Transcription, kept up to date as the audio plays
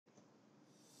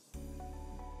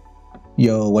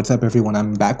Yo, what's up everyone?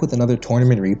 I'm back with another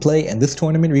tournament replay, and this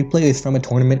tournament replay is from a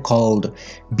tournament called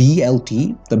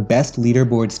BLT, the Best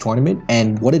Leaderboards Tournament.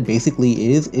 And what it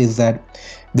basically is that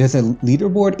there's a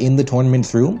leaderboard in the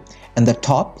tournament's room, and the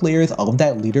top players of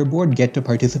that leaderboard get to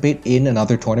participate in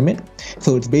another tournament.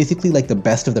 So it's basically like the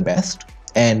best of the best.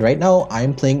 And right now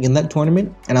I'm playing in that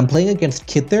tournament, and I'm playing against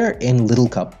Kither in Little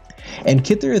Cup. And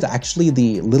Kither is actually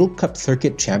the Little Cup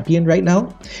circuit champion right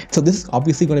now. So this is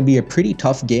obviously going to be a pretty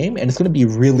tough game, and it's going to be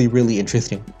really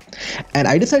interesting. And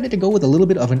I decided to go with a little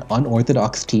bit of an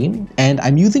unorthodox team, and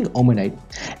I'm using Omanyte.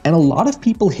 And a lot of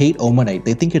people hate Omanyte.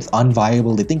 They think it's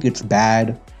unviable, they think it's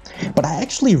bad. But I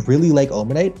actually really like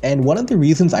Omanyte, and one of the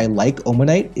reasons I like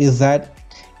Omanyte is that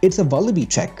it's a Vullaby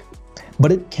check,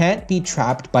 but it can't be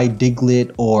trapped by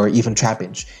Diglett or even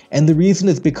Trapinch. And the reason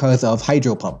is because of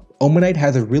Hydro Pump. Omanyte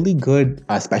has a really good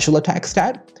special attack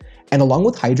stat, and along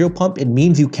with Hydro Pump, it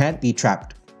means you can't be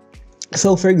trapped.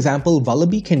 So for example,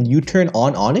 Vullaby can U-turn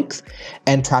on Onix,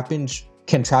 and Trapinch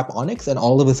can trap Onix, and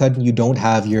all of a sudden you don't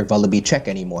have your Vullaby check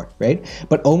anymore, right?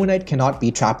 But Omanyte cannot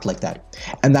be trapped like that.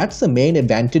 And that's the main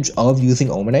advantage of using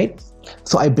Omanyte.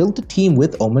 So I built a team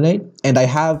with Omanyte, and I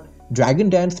have Dragon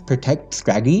Dance protect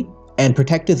Scraggy, and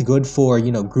Protect is good for,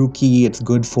 Grookey, it's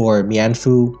good for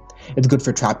Mianfu, it's good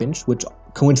for Trapinch, which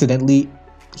coincidentally,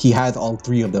 he has all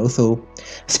three of those, so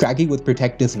Scraggy with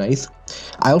Protect is nice.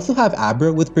 I also have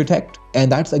Abra with Protect, and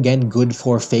that's again good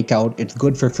for Fake Out, it's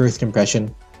good for First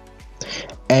Impression.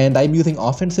 And I'm using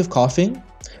Offensive Coughing,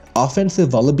 Offensive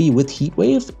Vullaby with Heat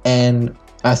Wave, and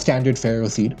a Standard Pharaoh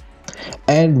Seed.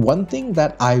 And one thing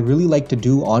that I really like to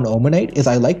do on Omanyte is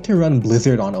I like to run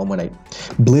Blizzard on Omanyte.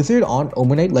 Blizzard on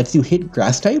Omanyte lets you hit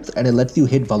Grass types, and it lets you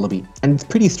hit Vullaby, and it's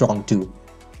pretty strong too.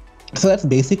 So that's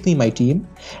basically my team,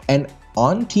 and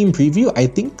on team preview, I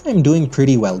think I'm doing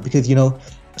pretty well because,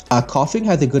 Coughing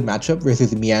has a good matchup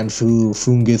versus Mianfu,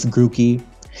 Fungus, Grookey.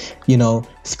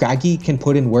 Scraggy can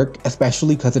put in work,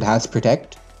 especially because it has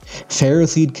Protect. Pharaoh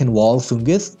Seed can wall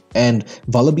Fungus, and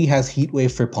Vullaby has Heat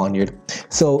Wave for Poniard.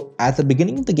 So at the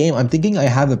beginning of the game, I'm thinking I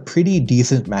have a pretty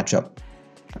decent matchup.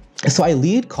 So I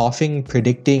lead Coughing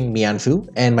predicting Mianfu,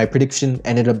 and my prediction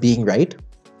ended up being right.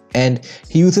 And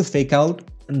he uses Fake Out,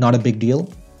 not a big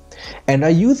deal. And I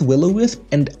use Will-O-Wisp,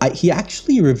 and he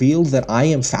actually reveals that I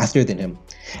am faster than him.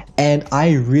 And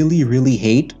I really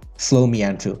hate slow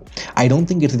Mianfu. I don't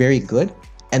think it's very good,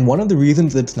 and one of the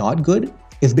reasons it's not good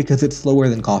is because it's slower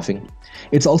than Coughing.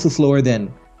 It's also slower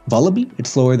than Vullaby, it's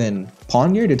slower than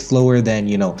Poniard, it's slower than,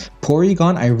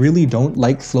 Porygon. I really don't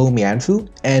like slow Mianfu,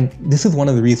 and this is one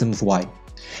of the reasons why.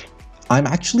 I'm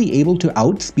actually able to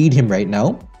outspeed him right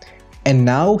now, and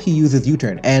now he uses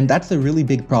U-turn, and that's a really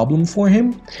big problem for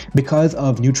him because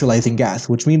of neutralizing gas,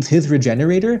 which means his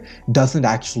regenerator doesn't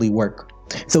actually work.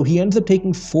 So he ends up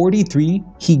taking 43,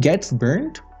 he gets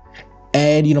burnt,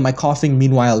 and my Coughing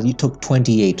meanwhile he took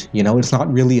 28. It's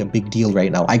not really a big deal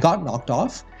right now. I got knocked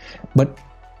off, but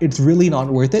it's really not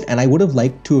worth it, and I would have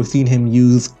liked to have seen him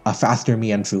use a faster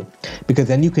Mianfu, because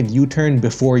then you can U-turn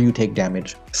before you take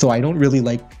damage. So I don't really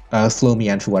like slow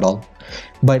Mianfu at all.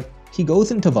 But he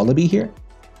goes into Vullaby here,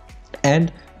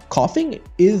 and Coughing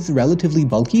is relatively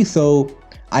bulky, so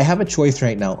I have a choice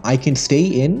right now. I can stay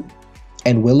in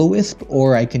and Will-O-Wisp,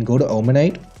 or I can go to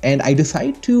Omanyte, and I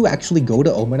decide to actually go to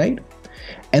Omanyte.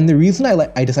 And the reason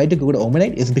I decide to go to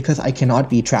Omanyte is because I cannot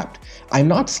be trapped. I'm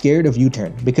not scared of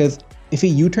U-turn, because if he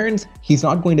U-turns, he's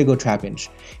not going to go Trapinch.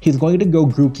 He's going to go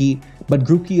Grookey, but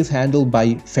Grookey is handled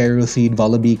by Pharaoh Seed,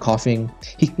 Vullaby, Coughing.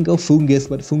 He can go Fungus,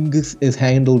 but Fungus is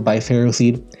handled by Pharaoh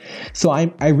Seed. So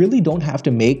I really don't have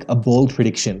to make a bold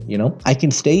prediction, I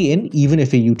can stay in even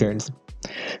if he U-turns.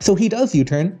 So he does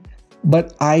U-turn,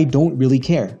 but I don't really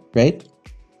care, right?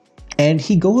 And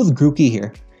he goes Grookey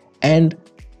here, and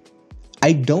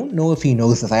I don't know if he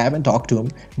knows this. I haven't talked to him,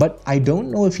 but I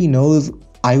don't know if he knows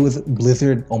I was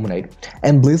Blizzard Omanyte,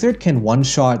 and Blizzard can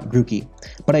one-shot Grookey,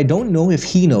 but I don't know if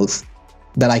he knows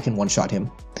that I can one-shot him.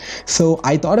 So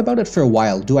I thought about it for a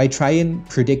while. Do I try and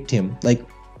predict him? Like,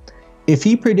 if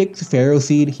he predicts Pharaoh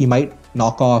Seed, he might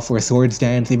knock off or Swords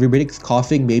Dance. If he predicts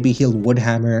Coughing, maybe he'll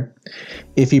Woodhammer.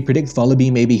 If he predicts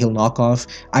Vullaby, maybe he'll knock off.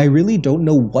 I really don't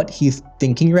know what he's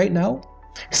thinking right now,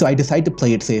 so I decide to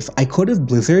play it safe. I could have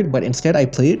Blizzard, but instead I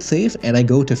play it safe and I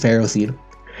go to Pharaoh Seed.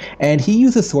 And he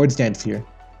uses Swords Dance here.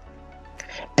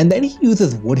 And then he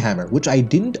uses Woodhammer, which I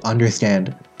didn't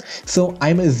understand. So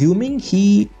I'm assuming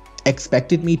he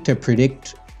expected me to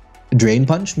predict Drain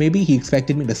Punch, maybe. He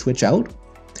expected me to switch out.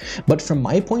 But from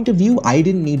my point of view, I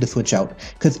didn't need to switch out,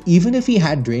 because even if he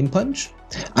had Drain Punch,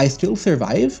 I still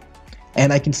survive,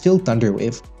 and I can still Thunder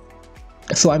Wave.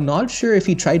 So I'm not sure if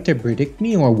he tried to predict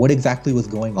me or what exactly was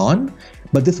going on,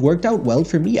 but this worked out well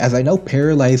for me as I now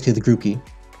paralyzed his Grookey.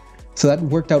 So that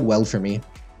worked out well for me.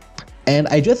 And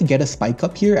I just get a spike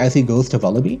up here as he goes to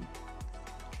Vullaby.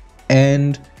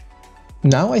 And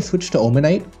now I switch to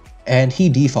Omanyte and he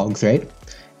defogs, right?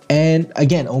 And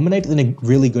again, Omanyte is in a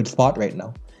really good spot right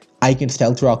now. I can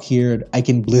Stealth Rock here, I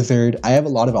can Blizzard, I have a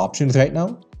lot of options right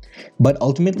now. But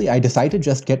ultimately, I decide to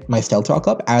just get my Stealth Rock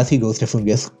up as he goes to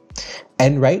Fungus.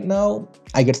 And right now,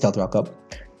 I get Stealth Rock up.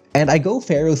 And I go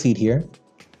Pharaoh Seed here.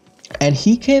 And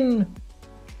he can,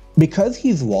 because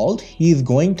he's walled, he's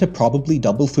going to probably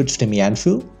double switch to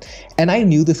Mianfu. And I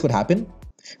knew this would happen.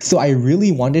 So I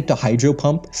really wanted to Hydro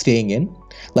Pump staying in.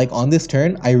 Like on this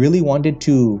turn, I really wanted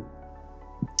to,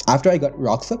 after I got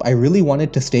Rocks up, I really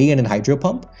wanted to stay in and Hydro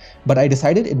Pump, but I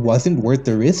decided it wasn't worth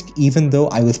the risk even though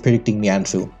I was predicting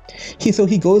Mianfu. So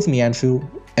he goes Mianfu,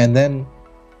 and then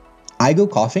I go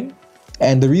Coughing,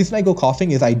 and the reason I go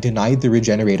Coughing is I denied the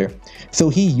Regenerator. So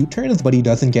he U-turns, but he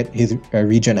doesn't get his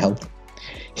regen health.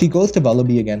 He goes to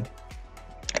Vullaby again.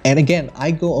 And again,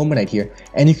 I go Omanyte here,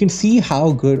 and you can see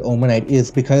how good Omanyte is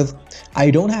because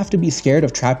I don't have to be scared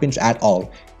of Trapinch at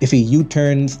all. If he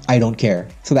U-turns, I don't care.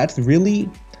 So that's really,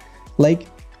 like,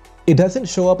 it doesn't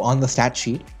show up on the stat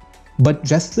sheet, but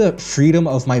just the freedom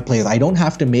of my plays. I don't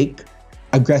have to make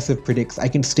aggressive predicts. I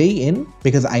can stay in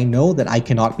because I know that I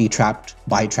cannot be trapped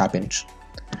by Trapinch.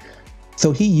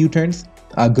 So he U-turns,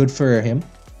 good for him.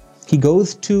 He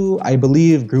goes to, I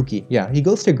believe, Grookey. Yeah, he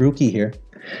goes to Grookey here.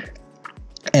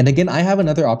 And again, I have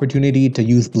another opportunity to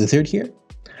use Blizzard here,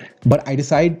 but I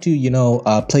decide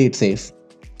to, play it safe.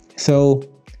 So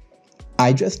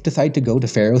I just decide to go to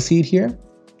Pharaoh Seed here,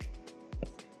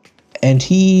 and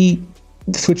he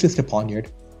switches to Pawniard.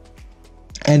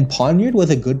 And Pawniard was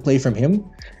a good play from him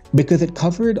because it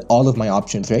covered all of my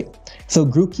options, right? So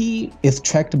Grookey is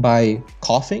checked by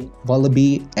Coughing,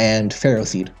 Vullaby, and Pharaoh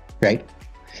Seed, right?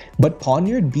 But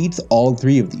Pawniard beats all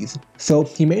three of these. So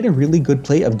he made a really good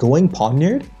play of going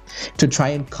Pawniard to try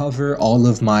and cover all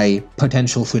of my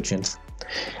potential switch-ins.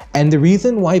 And the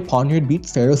reason why Pawniard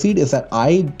beats Pharaoh Seed is that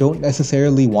I don't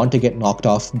necessarily want to get knocked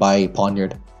off by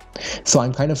Pawniard. So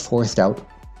I'm kind of forced out.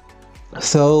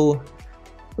 So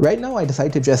right now I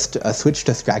decide to just switch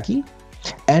to Scraggy.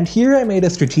 And here I made a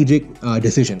strategic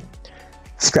decision.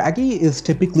 Scraggy is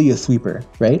typically a sweeper,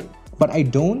 right? But I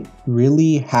don't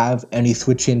really have any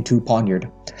switch into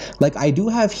Pawniard. Like, I do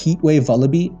have Heatwave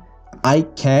Vullaby. I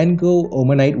can go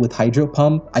Omanyte with Hydro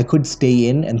Pump. I could stay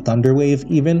in and Thunder Wave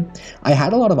even. I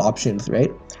had a lot of options,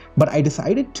 right? But I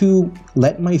decided to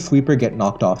let my sweeper get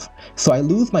knocked off. So I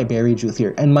lose my Berry Juice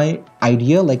here. And my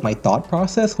idea, like my thought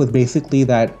process, was basically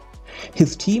that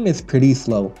his team is pretty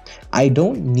slow. I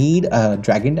don't need a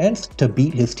Dragon Dance to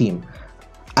beat his team.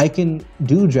 I can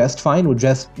do just fine with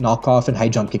just Knock Off and High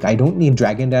Jump Kick. I don't need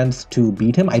Dragon Dance to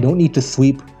beat him. I don't need to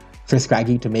sweep for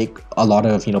Scraggy to make a lot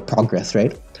of, progress,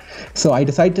 right? So I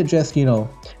decide to just,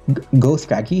 go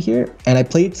Scraggy here, and I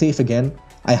play it safe again.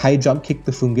 I High Jump Kick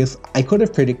the Fungus. I could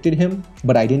have predicted him,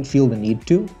 but I didn't feel the need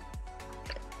to.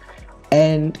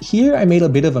 And here I made a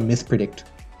bit of a mispredict.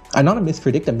 Not a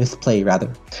mispredict, a misplay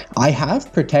rather. I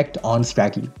have Protect on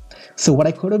Scraggy. So what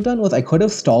I could have done was I could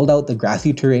have stalled out the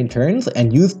grassy terrain turns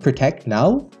and used Protect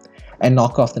now and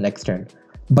knock off the next turn.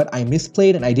 But I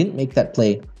misplayed and I didn't make that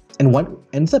play. And what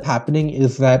ends up happening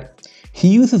is that he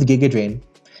uses Giga Drain,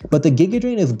 but the Giga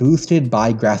Drain is boosted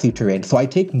by grassy terrain, so I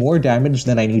take more damage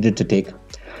than I needed to take.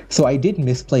 So I did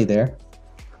misplay there.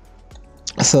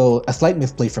 So a slight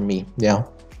misplay from me, yeah.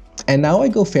 And now I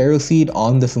go Pharaoh Seed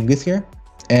on the Fungus here,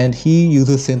 and he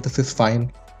uses Synthesis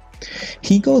fine.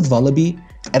 He goes Vullaby,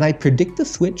 and I predict the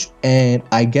switch, and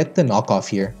I get the knockoff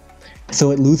here.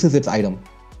 So it loses its item.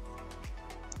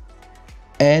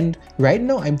 And right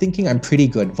now I'm thinking I'm pretty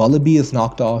good. Vullaby is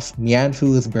knocked off,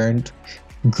 Mianfu is burnt,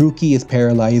 Grookey is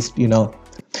paralyzed,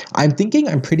 I'm thinking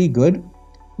I'm pretty good,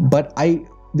 but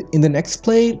in the next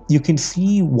play, you can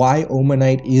see why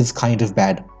Omanyte is kind of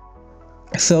bad.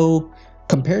 So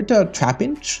compared to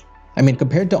Trapinch,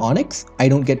 compared to Onyx, I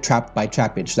don't get trapped by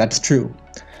Trapinch, that's true.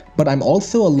 But I'm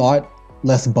also a lot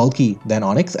less bulky than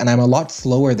Onyx, and I'm a lot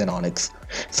slower than Onyx.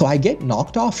 So I get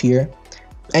knocked off here,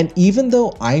 and even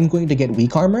though I'm going to get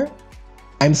weak armor,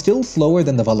 I'm still slower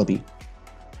than the Vullaby.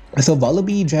 So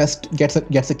Vullaby just gets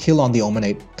a kill on the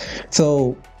Omanyte.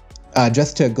 So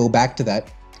just to go back to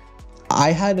that,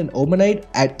 I had an Omanyte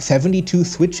at 72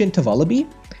 switch into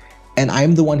Vullaby, and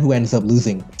I'm the one who ends up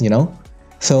losing,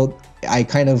 So I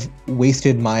kind of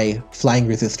wasted my flying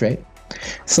resist, right?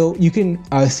 So you can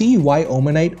see why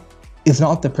Omanyte is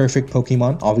not the perfect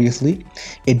Pokemon, obviously.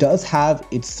 It does have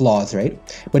its flaws, right?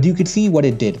 But you could see what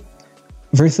it did.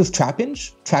 Versus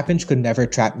Trapinch, Trapinch could never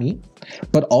trap me,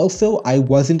 but also I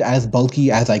wasn't as bulky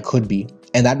as I could be,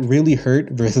 and that really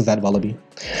hurt versus that Vullaby.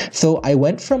 So I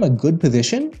went from a good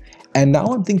position, and now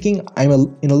I'm thinking I'm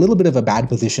in a little bit of a bad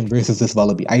position versus this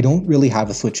Vullaby. I don't really have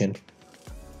a switch in.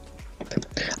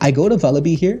 I go to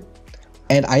Vullaby here,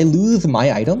 and I lose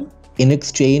my item in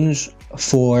exchange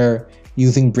for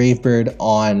using Brave Bird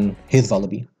on his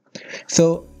Vullaby.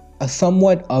 So a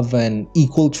somewhat of an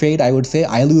equal trade, I would say.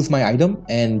 I lose my item,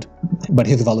 but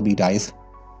his Vullaby dies.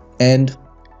 And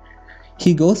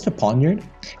he goes to Pawniard,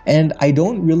 and I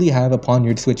don't really have a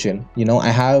Pawniard switch in. You know, I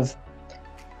have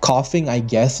Coughing, I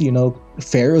guess, you know,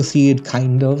 Ferroseed,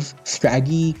 kind of,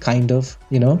 Scraggy, kind of,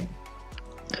 you know.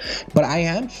 But I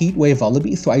am Heat Wave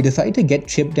Vullaby, so I decide to get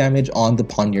chip damage on the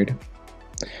Pawniard.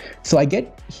 So I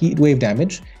get Heat Wave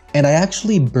damage, and I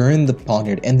actually burn the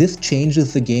Pawniard, and this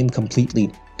changes the game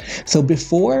completely. So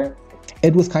before,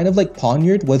 it was kind of like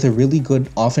Pawniard was a really good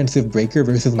offensive breaker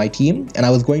versus my team, and I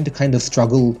was going to kind of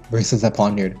struggle versus a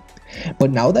Pawniard.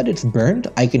 But now that it's burned,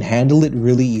 I can handle it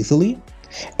really easily,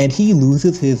 and he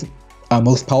loses his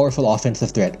most powerful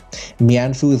offensive threat.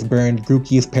 Mianfu is burned,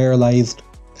 Grookey is paralyzed.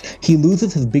 He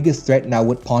loses his biggest threat now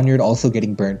with Pawniard also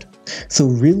getting burned. So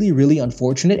really, really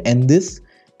unfortunate, and it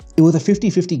was a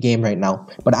 50-50 game right now,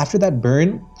 but after that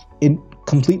burn, it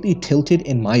completely tilted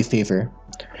in my favor.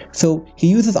 So he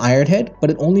uses Iron Head, but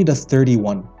it only does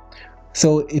 31.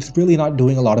 So it's really not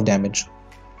doing a lot of damage.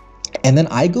 And then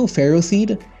I go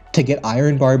Ferroseed to get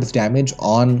Iron Barb's damage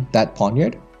on that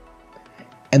Pawniard.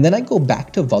 And then I go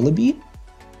back to Vullaby.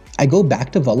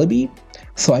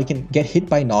 So I can get hit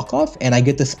by Knockoff, and I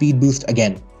get the speed boost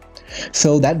again.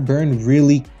 So that burn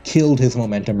really killed his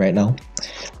momentum right now.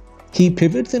 He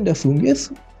pivots into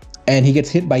Fungus, and he gets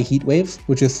hit by Heat Wave,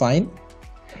 which is fine.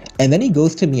 And then he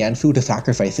goes to Mianfu to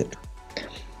sacrifice it.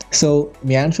 So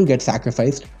Mianfu gets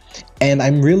sacrificed, and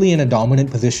I'm really in a dominant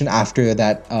position after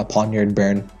that Pawniard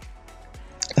burn.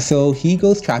 So he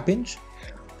goes Trapinch.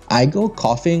 I go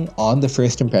Coughing on the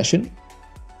first impression.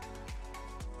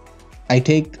 I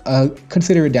take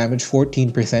considerate damage,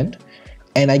 14%,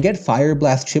 and I get Fire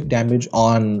Blast chip damage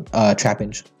on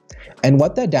Trapinch. And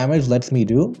what that damage lets me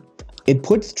do, it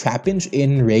puts Trapinch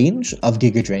in range of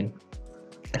Giga Drain.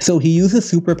 So he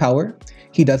uses Superpower,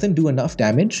 he doesn't do enough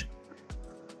damage,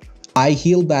 I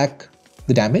heal back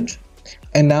the damage,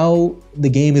 and now the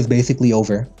game is basically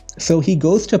over. So he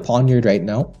goes to Pawniard right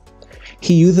now,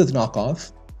 he uses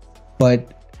Knockoff,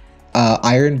 but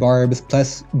Iron Barbs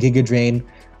plus Giga Drain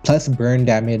plus burn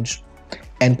damage,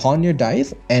 and Pawniard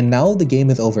dies, and now the game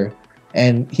is over,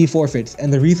 and he forfeits.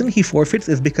 And the reason he forfeits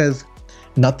is because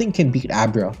nothing can beat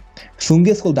Abra.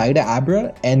 Fungus will die to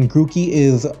Abra, and Grookey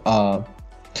is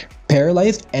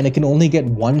paralyzed, and it can only get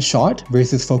one shot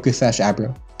versus Focus Sash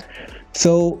Abra.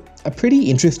 So a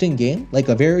pretty interesting game, like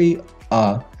a very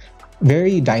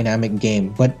dynamic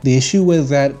game, but the issue was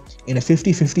that in a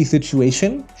 50-50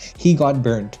 situation, he got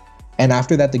burned. And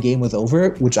after that, the game was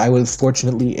over, which I was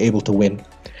fortunately able to win.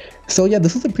 So yeah,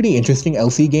 this is a pretty interesting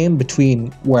LC game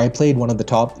between where I played one of the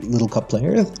top Little Cup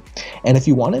players. And if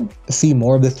you want to see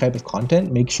more of this type of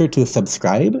content, make sure to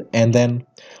subscribe, and then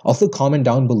also comment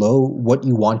down below what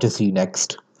you want to see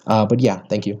next. But yeah,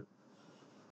 thank you.